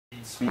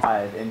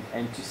inspired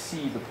and to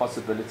see the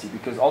possibility,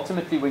 because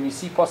ultimately when you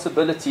see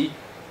possibility,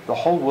 the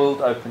whole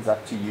world opens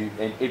up to you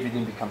and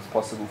everything becomes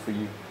possible for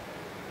you.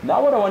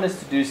 Now what I want us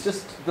to do is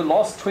just the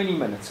last 20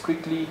 minutes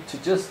quickly to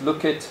just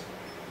look at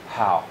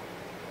how.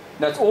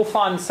 Now it's all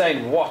fine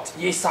saying what,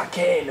 yes I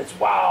can, it's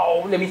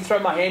wow, let me throw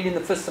my hand in the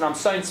fist and I'm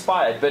so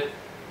inspired, but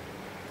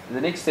the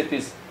next step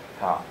is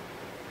how.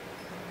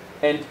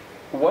 And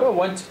what I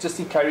want to just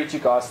encourage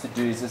you guys to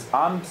do is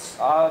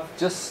I've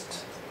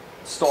just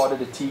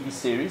started a TV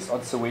series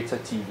on Soweto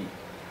TV.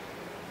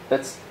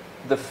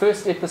 The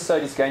first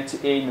episode is going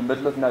to air in the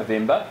middle of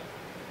November,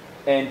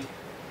 and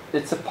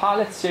it's a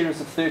pilot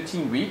series of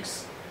 13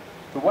 weeks.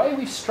 The way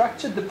we've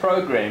structured the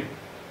program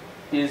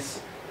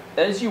is,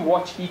 as you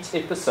watch each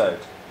episode,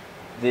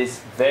 there's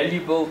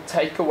valuable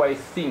takeaway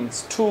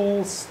things,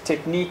 tools,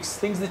 techniques,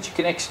 things that you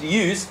can actually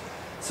use,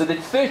 so that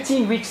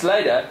 13 weeks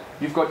later,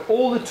 you've got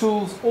all the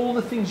tools, all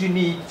the things you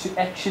need to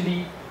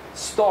actually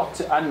start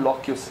to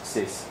unlock your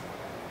success.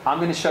 I'm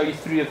going to show you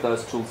 3 of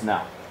those tools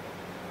now.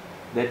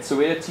 That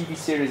Soweto TV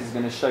series is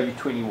going to show you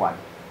 21.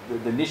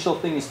 The initial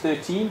thing is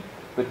 13,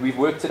 but we've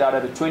worked it out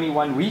over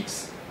 21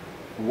 weeks.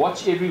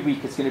 Watch every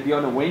week. It's going to be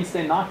on a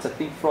Wednesday night, I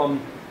think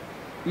from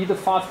either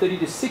 5:30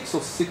 to 6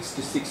 or 6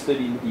 to 6:30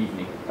 in the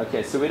evening.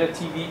 Okay, Soweto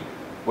TV,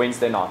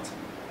 Wednesday night.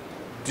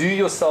 Do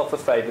yourself a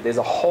favor. There's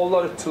a whole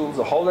lot of tools,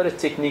 a whole lot of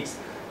techniques,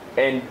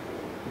 and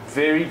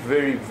very,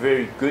 very,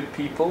 very good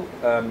people.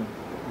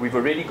 We've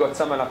already got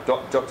someone like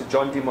Dr.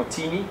 John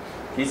DiMartini.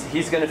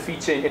 He's going to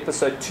feature in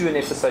episode 2 and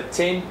episode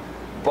 10.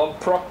 Bob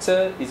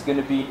Proctor is going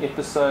to be in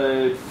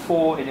episode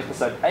 4 and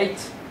episode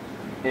 8.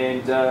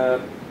 And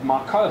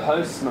my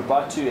co-hosts,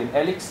 Mabatu and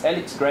Alex.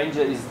 Alex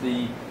Granger is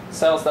the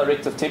sales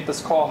director of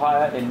Tempest Car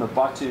Hire, and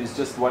Mabatu is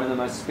just one of the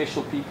most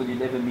special people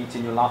you'll ever meet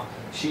in your life.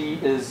 She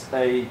is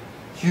a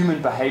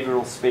human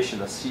behavioral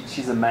specialist.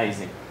 She's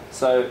amazing.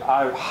 So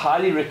I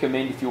highly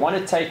recommend, if you want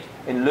to take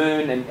and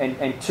learn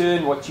and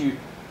turn what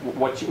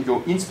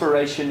your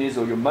inspiration is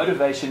or your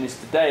motivation is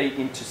today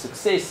into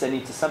success and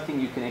into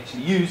something you can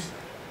actually use,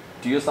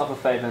 do yourself a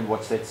favor and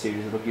watch that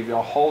series. It'll give you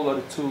a whole lot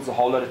of tools, a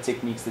whole lot of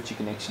techniques that you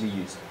can actually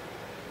use.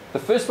 The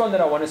first one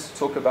that I want us to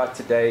talk about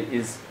today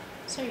is...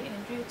 Sorry,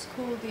 Andrew, it's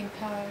called the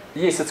Empower...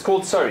 Yes, it's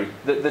called, sorry.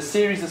 The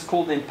series is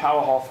called the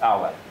Empower Half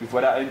Hour. We've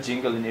got our own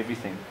jingle and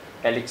everything.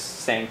 Alex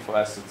sang for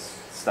us. It's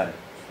stunning.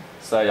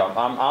 So yeah,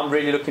 I'm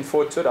really looking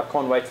forward to it. I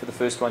can't wait for the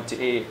first one to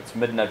air. It's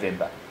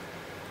mid-November.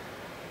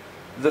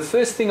 The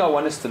first thing I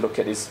want us to look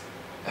at is,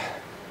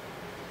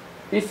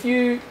 if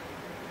you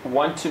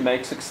want to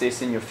make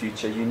success in your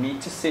future, you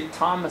need to set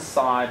time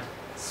aside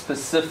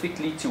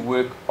specifically to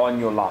work on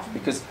your life,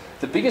 because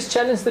the biggest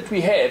challenge that we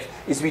have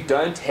is we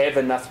don't have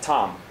enough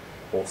time,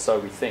 or so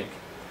we think.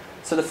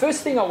 So the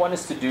first thing I want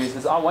us to do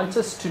is I want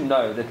us to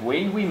know that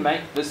when we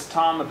make this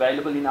time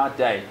available in our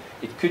day,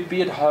 it could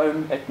be at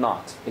home at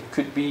night, it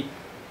could be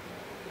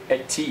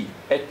at tea,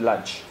 at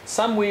lunch,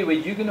 somewhere where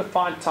you're going to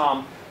find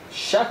time.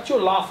 Shut your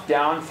life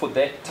down for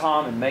that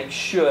time and make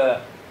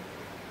sure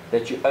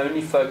that you're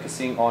only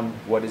focusing on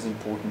what is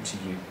important to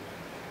you.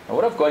 Now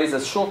what I've got is a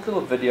short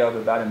little video of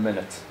about a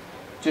minute,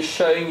 just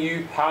showing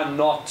you how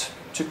not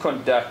to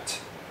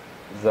conduct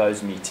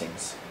those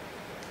meetings.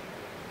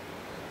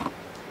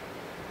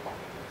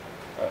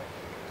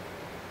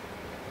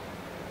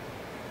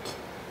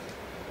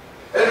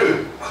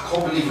 Andrew, I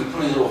can't believe we're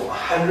pulling it off.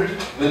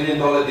 $100 million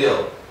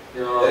deal.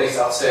 Yeah. That is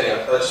outstanding.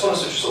 I just want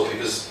to switch this off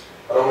because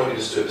I don't want to be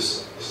disturbed.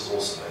 This is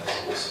awesome, man.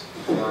 This is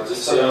awesome.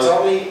 So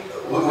tell me,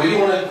 where do you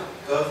want to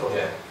go from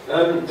here?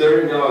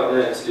 During no,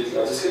 absolutely.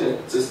 I'm just going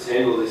to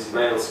handle these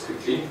mails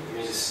quickly. Let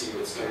me just see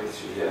what's coming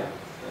through here.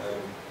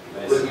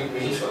 We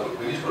need to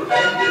put a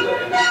plan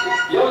together.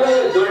 Yeah,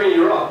 no, Dorian,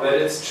 you're right, but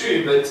it's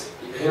true. But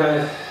you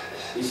know,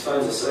 these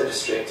phones are so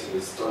distracting.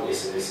 There's ton of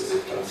SMSs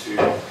that come through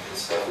and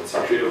stuff. It's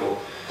incredible.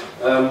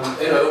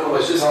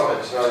 It's just how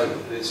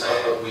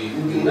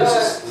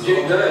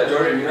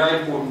Dorian, you know how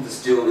important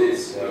this deal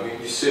is.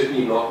 You're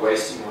certainly not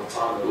wasting your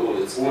time at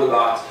all. It's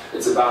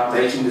about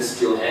making this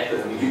deal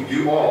happen. I mean,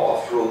 you are,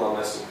 after all, my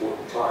most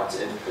important client,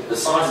 and the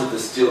size of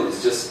this deal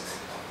is just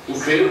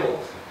incredible.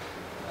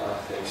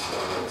 Thanks,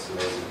 that's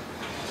amazing.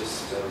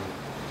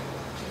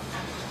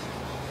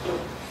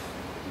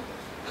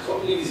 I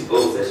can't believe these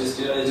bills. They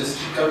just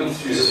keep coming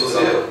through. This was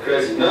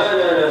crazy. No,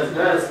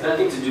 it's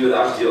nothing to do with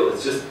our deal.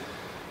 It's just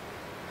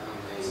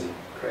amazing,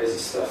 crazy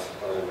stuff.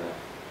 I don't know.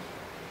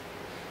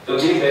 So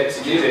getting back to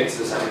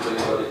this $100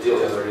 million deal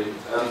I've already.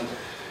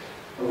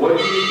 What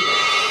do you?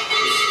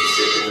 Just a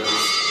second.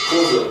 These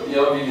calls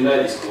you know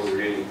these calls are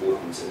really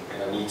important,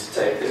 and I need to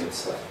take them and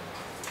stuff.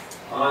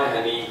 Hi,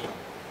 honey.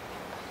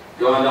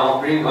 Go on,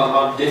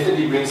 I'll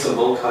definitely bring some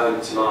milk home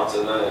tonight.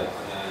 I know.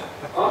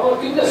 Oh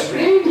my goodness,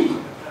 really?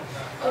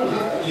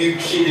 Are you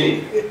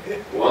kidding?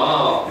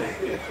 Wow.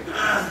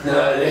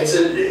 No, that's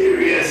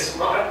hilarious.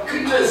 My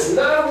goodness,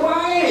 no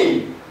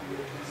way.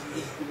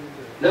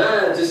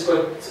 No, I just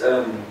got,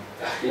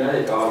 you know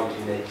that guy we're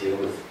doing that deal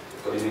with?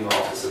 I've got him in my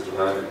office at the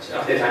moment.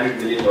 That $100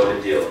 million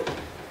deal.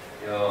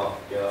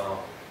 Yeah.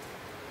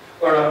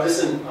 Alright,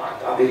 listen,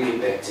 I better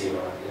get back to you,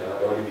 man. You know, I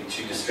don't want to be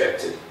too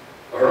distracted.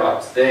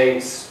 Alright,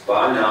 thanks.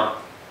 Bye now.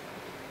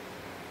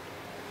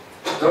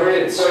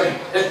 Dorian, sorry. I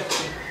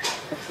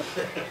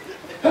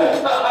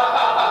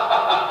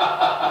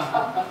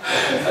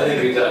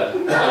think we're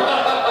done.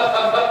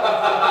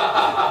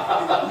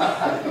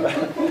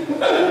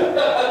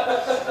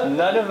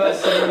 None of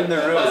us are in the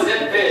room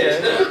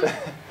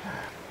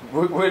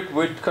Okay.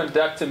 would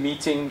conduct a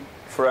meeting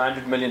for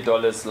 $100 million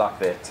like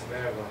that.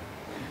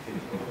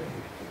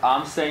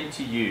 I'm saying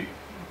to you,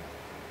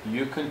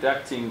 you're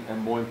conducting a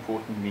more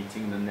important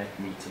meeting than that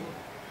meeting.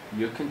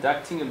 You're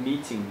conducting a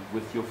meeting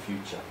with your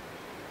future.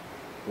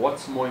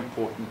 What's more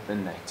important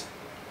than that?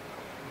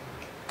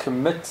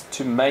 Commit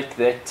to make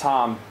that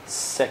time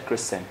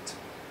sacrosanct.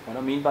 What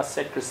I mean by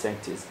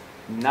sacrosanct is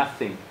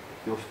nothing.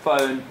 Your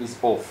phone is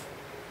off.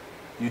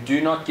 You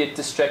do not get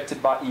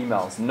distracted by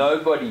emails.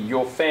 Nobody,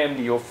 your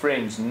family, your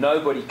friends,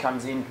 nobody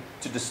comes in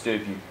to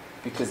disturb you,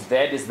 because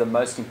that is the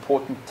most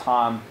important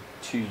time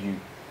to you.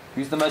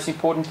 Who's the most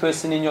important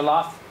person in your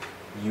life?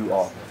 You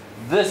are.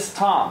 This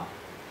time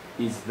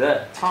is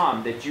the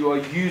time that you are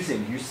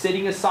using. You're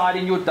setting aside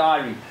in your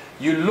diary.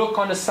 You look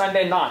on a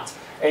Sunday night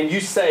and you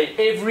say,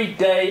 every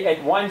day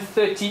at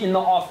 1:30 in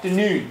the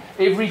afternoon,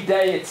 every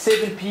day at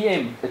 7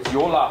 p.m., it's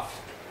your life.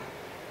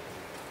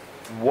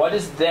 What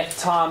is that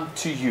time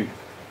to you?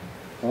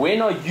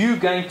 When are you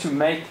going to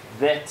make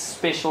that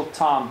special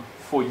time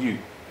for you?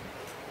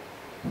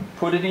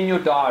 Put it in your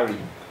diary.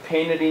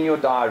 Pen it in your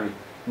diary.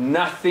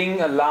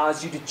 Nothing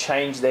allows you to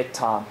change that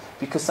time,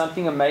 because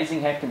something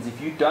amazing happens.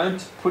 If you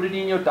don't put it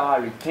in your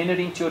diary, pen it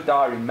into your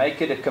diary,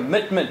 make it a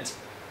commitment,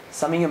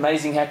 something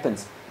amazing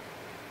happens.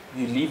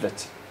 You leave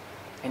it.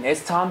 And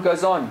as time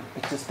goes on,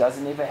 it just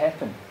doesn't ever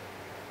happen.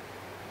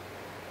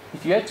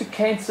 If you had to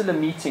cancel a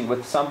meeting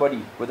with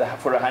somebody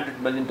for a $100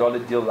 million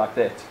deal like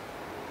that,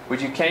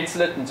 would you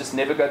cancel it and just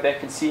never go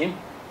back and see him?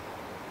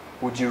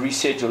 Would you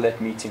reschedule that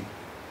meeting?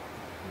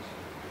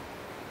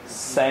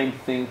 Same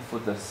thing for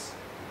this.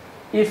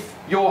 If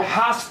your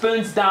house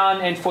burns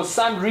down and for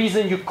some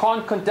reason you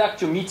can't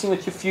conduct your meeting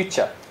with your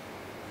future,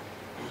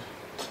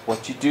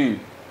 what you do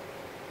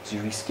is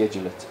you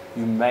reschedule it.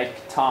 You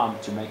make time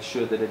to make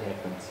sure that it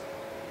happens.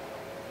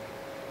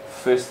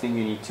 First thing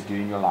you need to do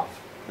in your life,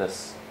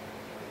 this.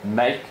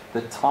 Make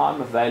the time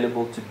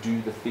available to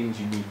do the things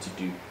you need to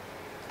do.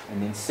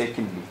 And then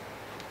secondly,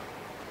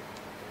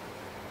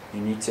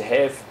 you need to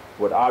have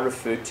what I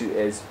refer to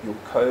as your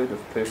code of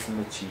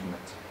personal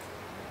achievement.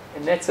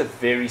 And that's a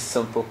very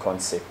simple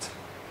concept.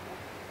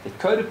 The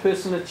code of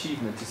personal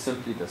achievement is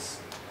simply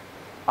this.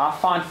 I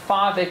find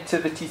 5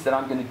 activities that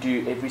I'm going to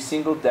do every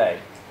single day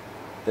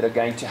that are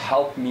going to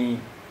help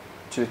me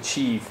to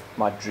achieve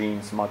my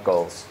dreams, my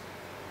goals.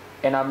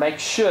 And I make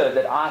sure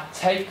that I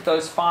take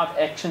those 5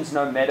 actions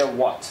no matter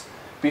what.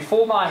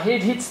 Before my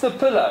head hits the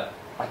pillow,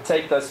 I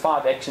take those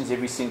 5 actions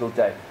every single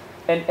day.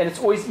 And it's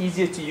always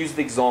easier to use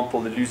the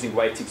example, the losing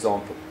weight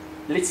example.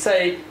 Let's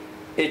say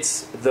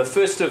it's the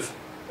 1st of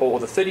or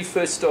the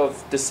 31st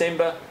of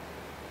December,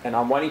 and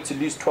I'm wanting to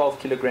lose 12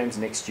 kilograms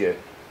next year.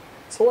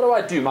 So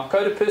what do? My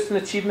code of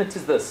personal achievement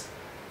is this.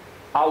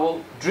 I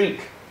will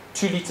drink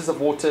 2 liters of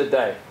water a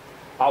day.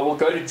 I will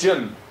go to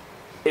gym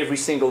every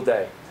single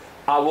day.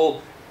 I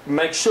will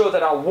make sure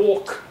that I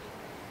walk.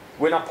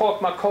 When I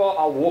park my car,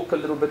 I'll walk a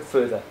little bit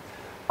further.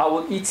 I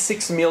will eat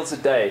 6 meals a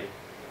day.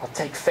 I'll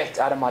take fat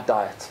out of my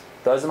diet.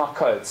 Those are my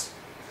codes.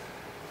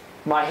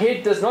 My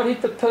head does not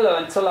hit the pillow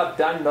until I've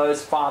done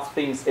those 5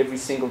 things every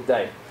single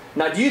day.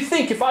 Now, do you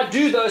think if I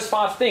do those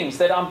 5 things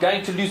that I'm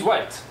going to lose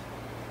weight?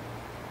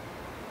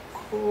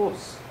 Of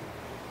course.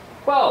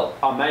 Well,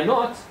 I may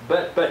not,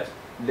 but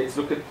let's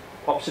look at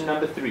option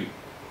number 3.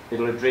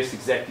 It'll address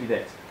exactly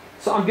that.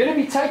 So I'm going to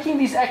be taking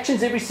these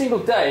actions every single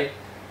day.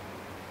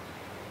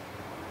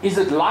 Is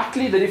it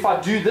likely that if I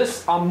do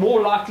this, I'm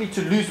more likely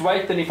to lose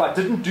weight than if I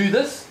didn't do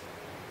this?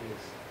 Yes.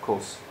 Of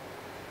course.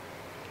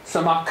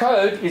 So my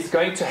code is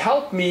going to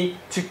help me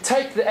to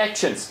take the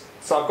actions.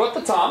 So I've got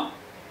the time,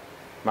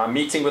 my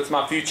meeting with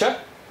my future.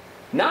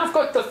 Now I've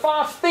got the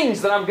 5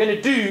 things that I'm going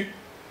to do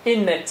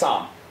in that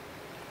time.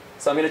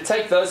 So I'm going to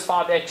take those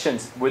 5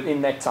 actions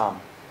within that time.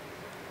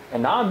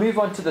 And now I move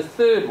on to the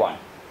 3rd one.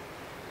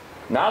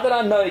 Now that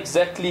I know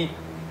exactly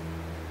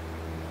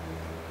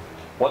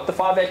what the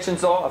 5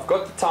 actions are, I've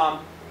got the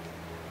time.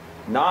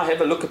 Now I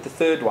have a look at the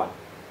 3rd one.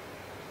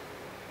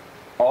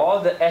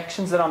 Are the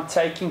actions that I'm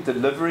taking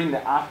delivering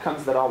the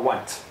outcomes that I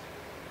want?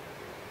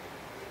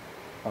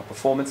 My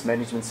performance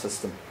management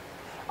system.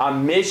 I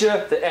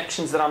measure the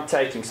actions that I'm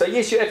taking. So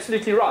yes, you're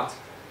absolutely right.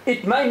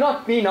 It may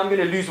not mean I'm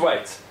going to lose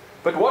weight.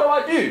 But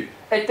what do?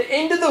 At the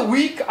end of the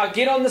week, I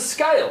get on the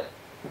scale.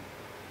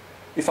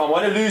 If I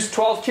want to lose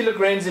 12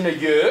 kilograms in a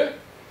year,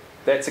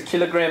 that's a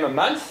kilogram a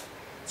month.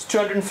 It's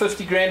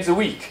 250 grams a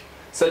week.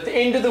 So at the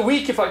end of the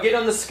week, if I get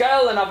on the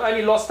scale and I've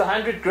only lost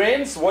 100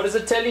 grams, what is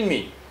it telling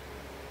me?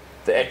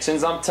 The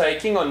actions I'm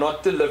taking are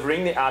not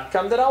delivering the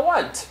outcome that I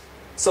want.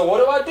 So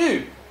what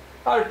do?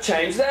 I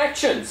change the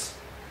actions.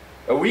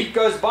 A week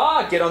goes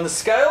by, I get on the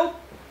scale.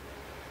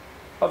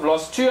 I've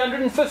lost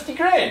 250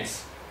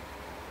 grams.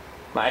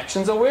 My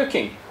actions are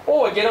working.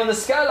 Oh, I get on the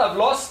scale, I've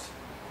lost.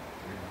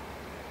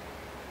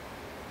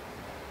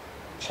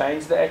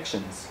 Change the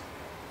actions.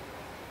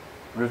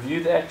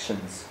 Review the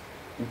actions.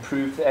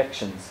 Improve the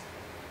actions.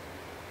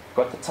 I've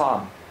got the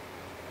time.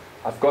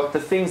 I've got the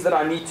things that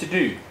I need to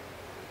do.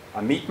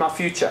 I meet my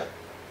future.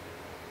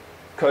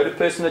 Code of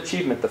personal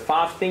achievement. The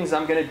 5 things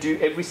I'm going to do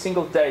every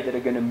single day that are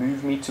going to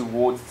move me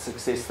towards the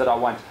success that I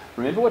want.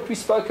 Remember what we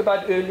spoke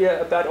about earlier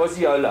about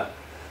Osceola.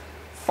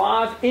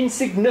 5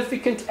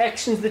 insignificant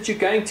actions that you're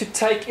going to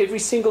take every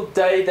single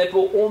day that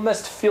will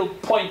almost feel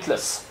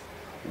pointless.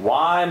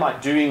 Why am I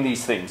doing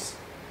these things?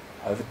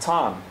 Over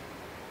time,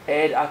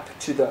 add up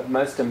to the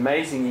most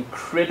amazing,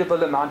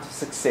 incredible amount of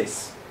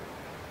success.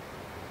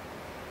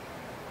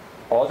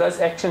 Are those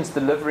actions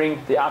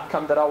delivering the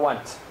outcome that I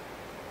want?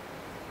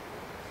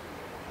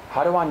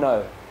 How do I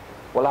know?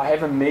 Well, I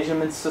have a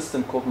measurement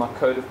system called my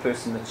Code of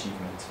Personal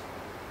Achievement.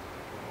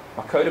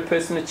 My Code of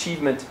Personal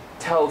Achievement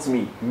tells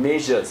me,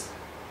 measures,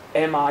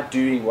 am I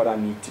doing what I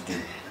need to do?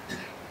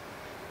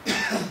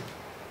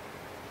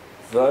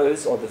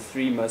 Those are the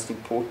 3 most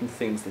important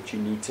things that you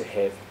need to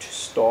have to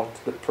start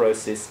the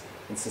process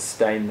and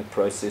sustain the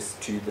process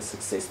to the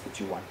success that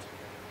you want.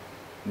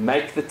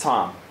 Make the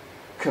time.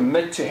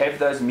 Commit to have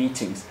those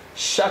meetings.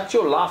 Shut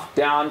your life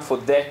down for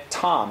that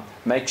time.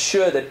 Make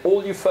sure that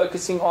all you're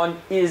focusing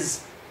on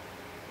is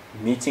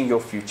meeting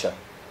your future.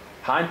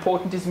 How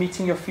important is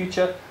meeting your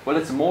future? Well,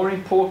 it's more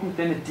important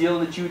than a deal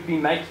that you would be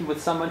making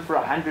with someone for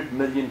 $100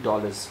 million.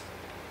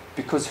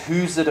 Because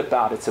who's it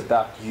about? It's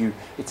about you.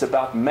 It's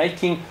about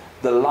making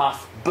the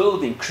life,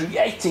 building,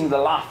 creating the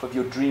life of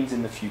your dreams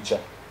in the future.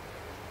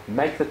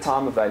 Make the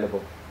time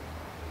available.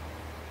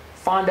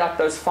 Find out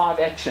those 5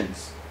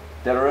 actions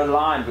that are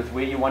aligned with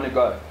where you want to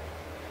go.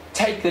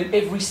 Take them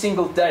every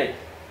single day.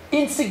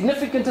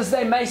 Insignificant as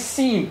they may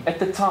seem at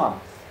the time,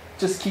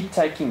 just keep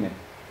taking them.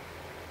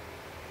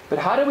 But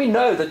how do we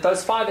know that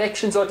those 5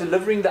 actions are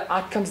delivering the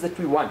outcomes that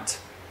we want?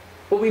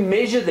 Well, we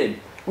measure them.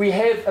 We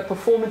have a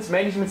performance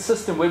management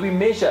system where we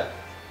measure,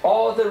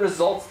 are the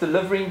results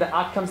delivering the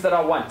outcomes that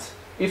I want?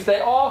 If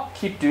they are,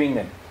 keep doing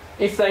them.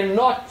 If they're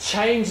not,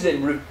 change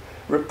them,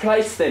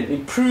 replace them,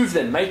 improve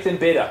them, make them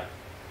better.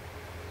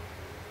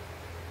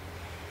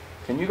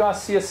 Can you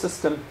guys see a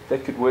system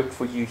that could work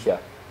for you here?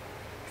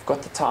 You've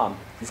got the time,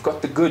 you've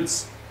got the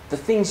goods, the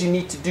things you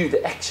need to do,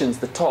 the actions,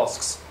 the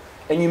tasks,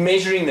 and you're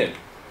measuring them.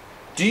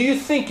 Do you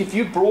think if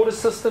you brought a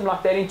system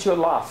like that into your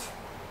life,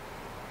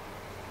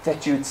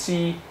 that you would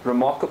see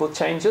remarkable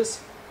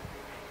changes?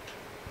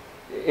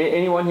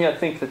 Anyone here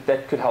think that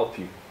that could help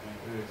you?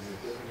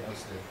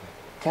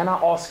 Can I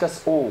ask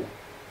us all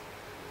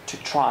to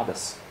try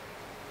this?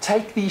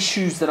 Take these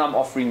shoes that I'm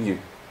offering you.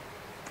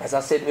 As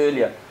I said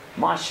earlier,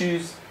 my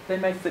shoes, they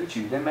may fit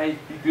you, they may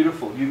be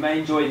beautiful, you may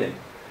enjoy them,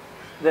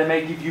 they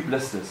may give you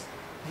blisters.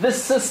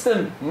 This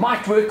system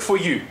might work for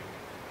you.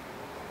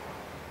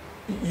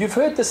 You've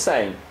heard the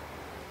saying,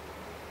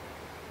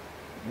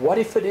 what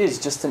if it is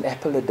just an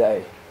apple a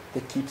day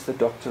that keeps the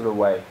doctor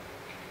away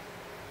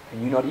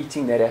and you're not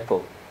eating that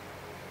apple?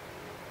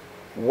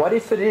 What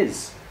if it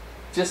is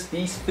just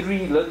these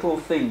 3 little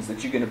things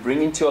that you're going to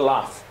bring into your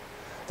life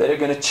that are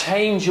going to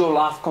change your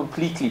life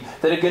completely,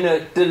 that are going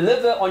to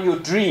deliver on your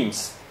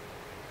dreams,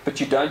 but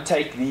you don't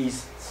take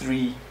these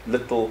 3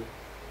 little,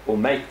 or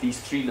make these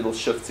 3 little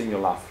shifts in your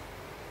life?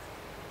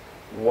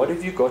 What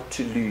have you got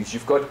to lose?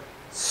 You've got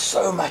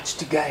so much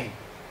to gain.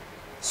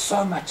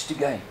 So much to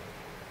gain.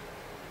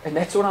 And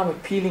that's what I'm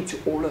appealing to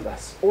all of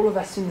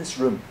us in this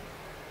room.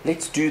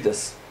 Let's do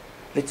this.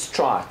 Let's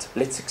try it.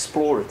 Let's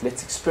explore it.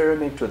 Let's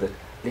experiment with it.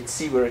 Let's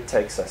see where it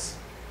takes us.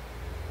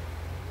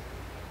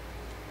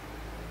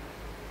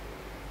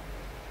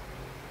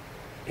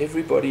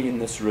 Everybody in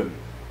this room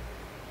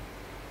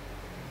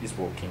is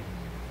walking.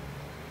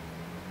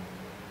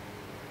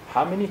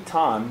 How many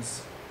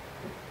times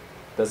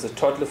does a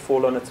toddler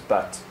fall on its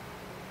butt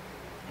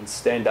and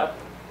stand up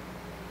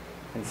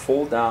and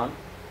fall down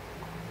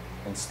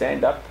and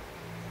stand up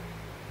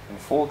and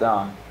fall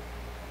down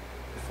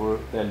before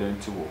they learn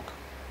to walk?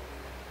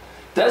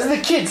 Does the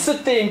kid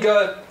sit there and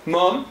go,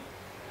 Mom,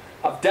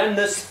 I've done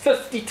this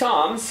 50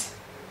 times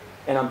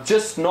and I'm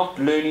just not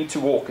learning to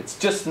walk. It's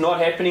just not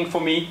happening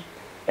for me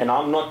and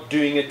I'm not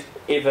doing it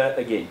ever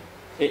again.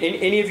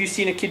 Any of you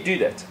seen a kid do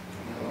that?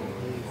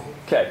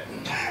 Okay.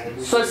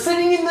 So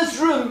sitting in this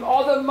room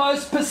are the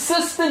most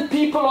persistent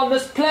people on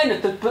this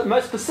planet. The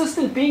most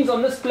persistent beings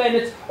on this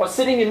planet are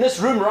sitting in this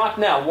room right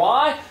now.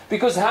 Why?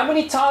 Because how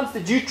many times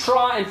did you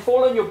try and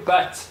fall on your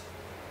butt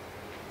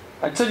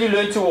until you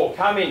learned to walk?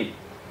 How many?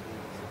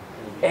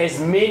 As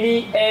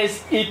many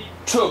as it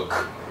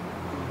took.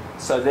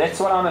 So that's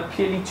what I'm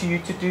appealing to you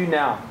to do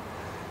now.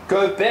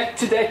 Go back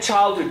to that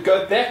childhood.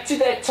 Go back to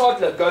that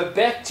toddler. Go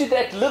back to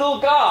that little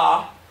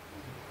guy.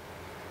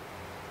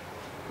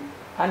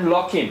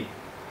 Unlock him.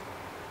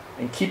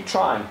 And keep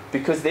trying.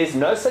 Because there's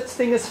no such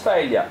thing as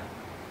failure.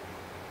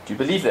 Do you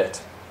believe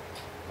that?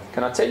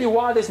 Can I tell you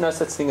why there's no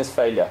such thing as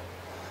failure?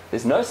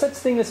 There's no such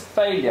thing as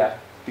failure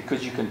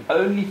because you can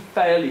only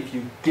fail if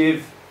you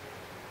give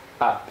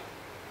up.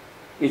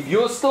 If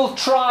you're still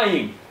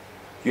trying,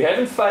 you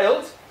haven't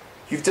failed,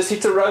 you've just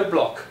hit a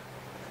roadblock.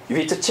 You've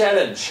hit a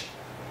challenge.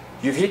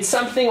 You've hit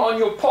something on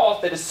your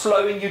path that is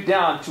slowing you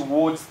down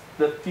towards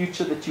the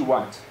future that you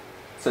want.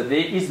 So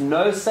there is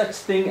no such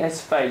thing as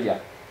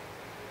failure.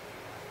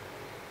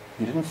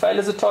 You didn't fail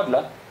as a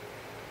toddler.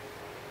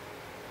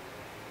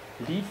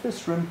 Leave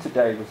this room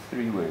today with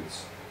 3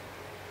 words.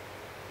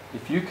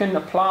 If you can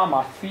apply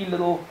my 3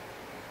 little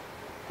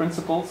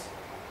principles,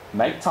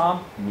 make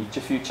time, meet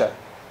your future.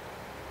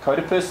 Code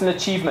of personal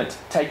achievement.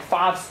 Take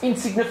 5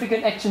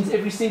 insignificant actions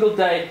every single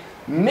day.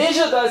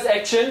 Measure those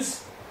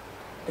actions.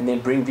 And then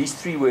bring these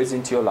 3 words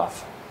into your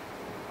life.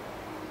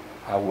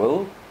 I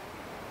will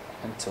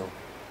until.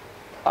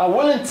 I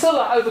will until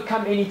I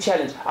overcome any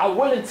challenge. I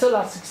will until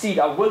I succeed.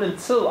 I will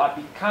until I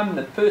become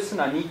the person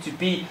I need to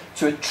be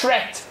to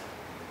attract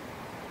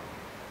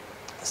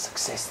the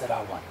success that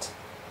I want.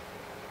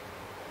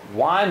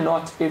 Why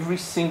not every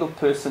single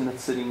person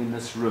that's sitting in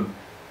this room?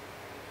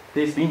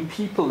 There's been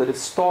people that have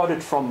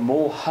started from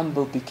more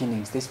humble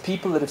beginnings. There's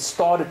people that have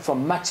started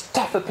from much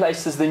tougher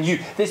places than you.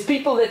 There's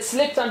people that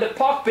slept under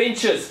park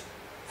benches.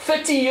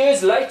 30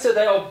 years later,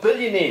 they are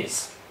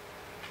billionaires.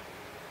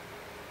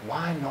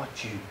 Why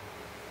not you?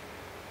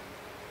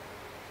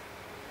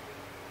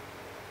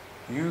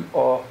 You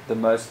are the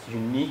most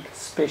unique,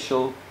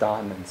 special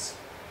diamonds.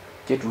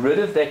 Get rid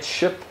of that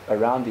chip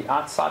around the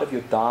outside of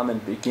your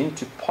diamond. Begin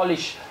to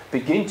polish,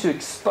 begin to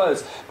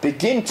expose,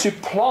 begin to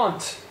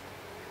plant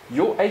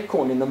your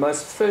acorn in the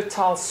most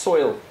fertile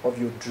soil of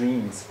your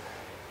dreams.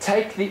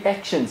 Take the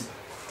actions.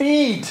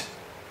 Feed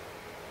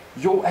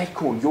your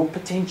acorn, your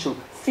potential.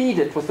 Feed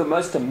it with the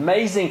most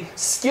amazing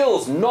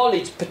skills,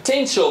 knowledge,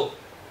 potential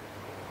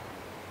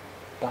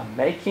by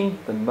making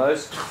the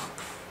most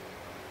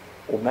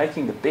or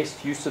making the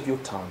best use of your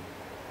time.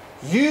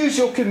 Use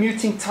your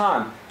commuting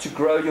time to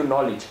grow your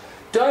knowledge.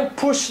 Don't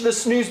push the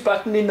snooze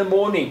button in the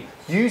morning.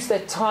 Use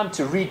that time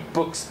to read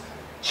books.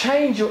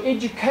 Change your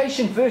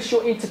education versus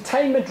your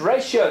entertainment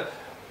ratio.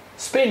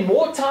 Spend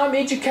more time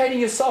educating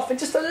yourself and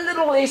just a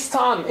little less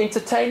time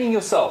entertaining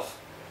yourself.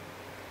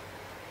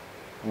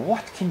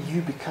 What can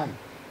you become?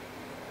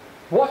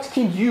 What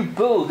can you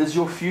build as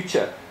your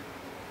future?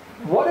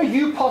 What are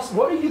you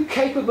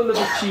capable of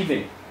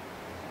achieving?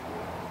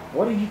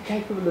 What are you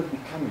capable of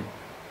becoming?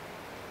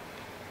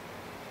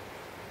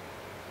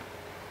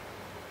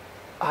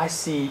 I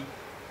see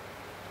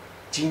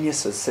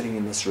geniuses sitting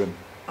in this room.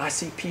 I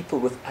see people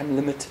with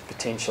unlimited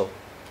potential.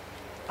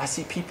 I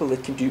see people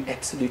that can do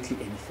absolutely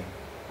anything.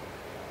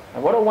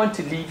 And what I want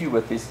to leave you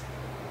with is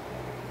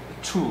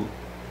a tool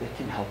that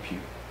can help you.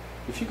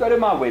 If you go to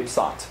my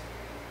website,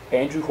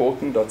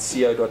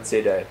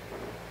 andrewhorton.co.za,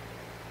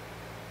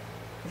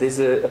 there's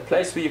a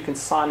place where you can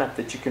sign up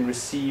that you can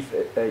receive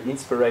an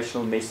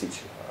inspirational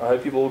message. I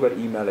hope you've all got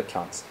email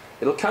accounts.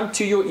 It'll come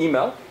to your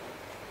email.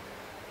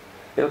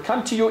 It'll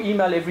come to your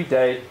email every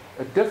day,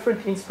 a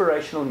different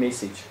inspirational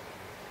message.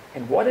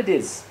 And what it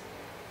is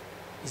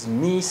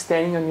me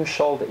standing on your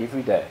shoulder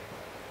every day.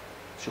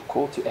 It's your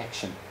call to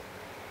action.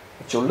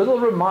 It's your little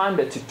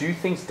reminder to do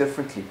things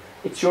differently.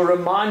 It's your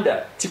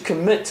reminder to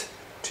commit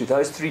to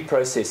those 3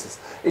 processes.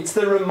 It's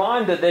the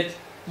reminder that,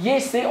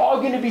 yes, there are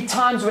going to be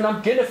times when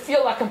I'm going to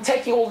feel like I'm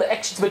taking all the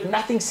actions, but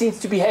nothing seems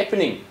to be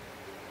happening.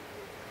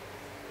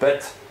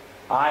 But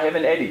I have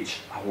an adage,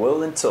 I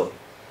will until.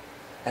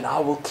 And I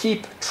will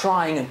keep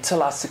trying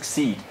until I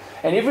succeed.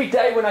 And every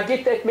day when I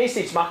get that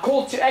message, my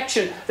call to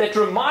action, that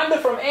reminder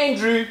from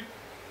Andrew,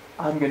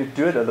 I'm going to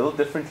do it a little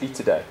differently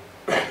today.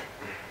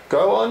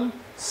 Go on,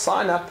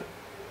 sign up.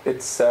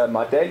 It's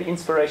my daily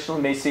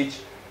inspirational message.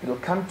 It'll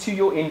come to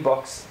your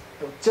inbox.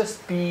 It'll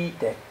just be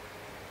that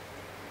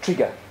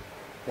trigger,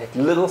 that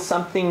little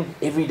something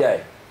every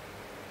day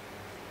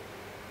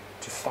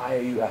to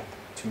fire you up,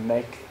 to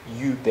make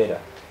you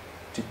better,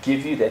 to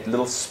give you that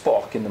little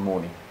spark in the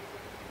morning.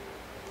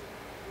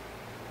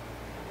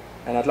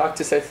 And I'd like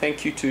to say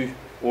thank you to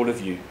all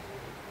of you.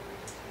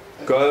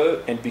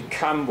 Go and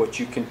become what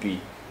you can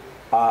be.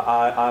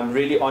 I'm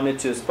really honored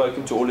to have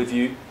spoken to all of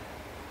you.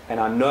 And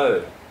I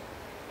know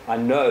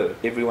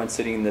everyone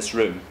sitting in this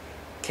room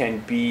can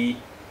be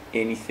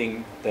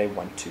anything they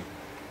want to.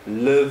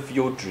 Live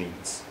your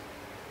dreams.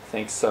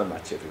 Thanks so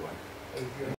much, everyone.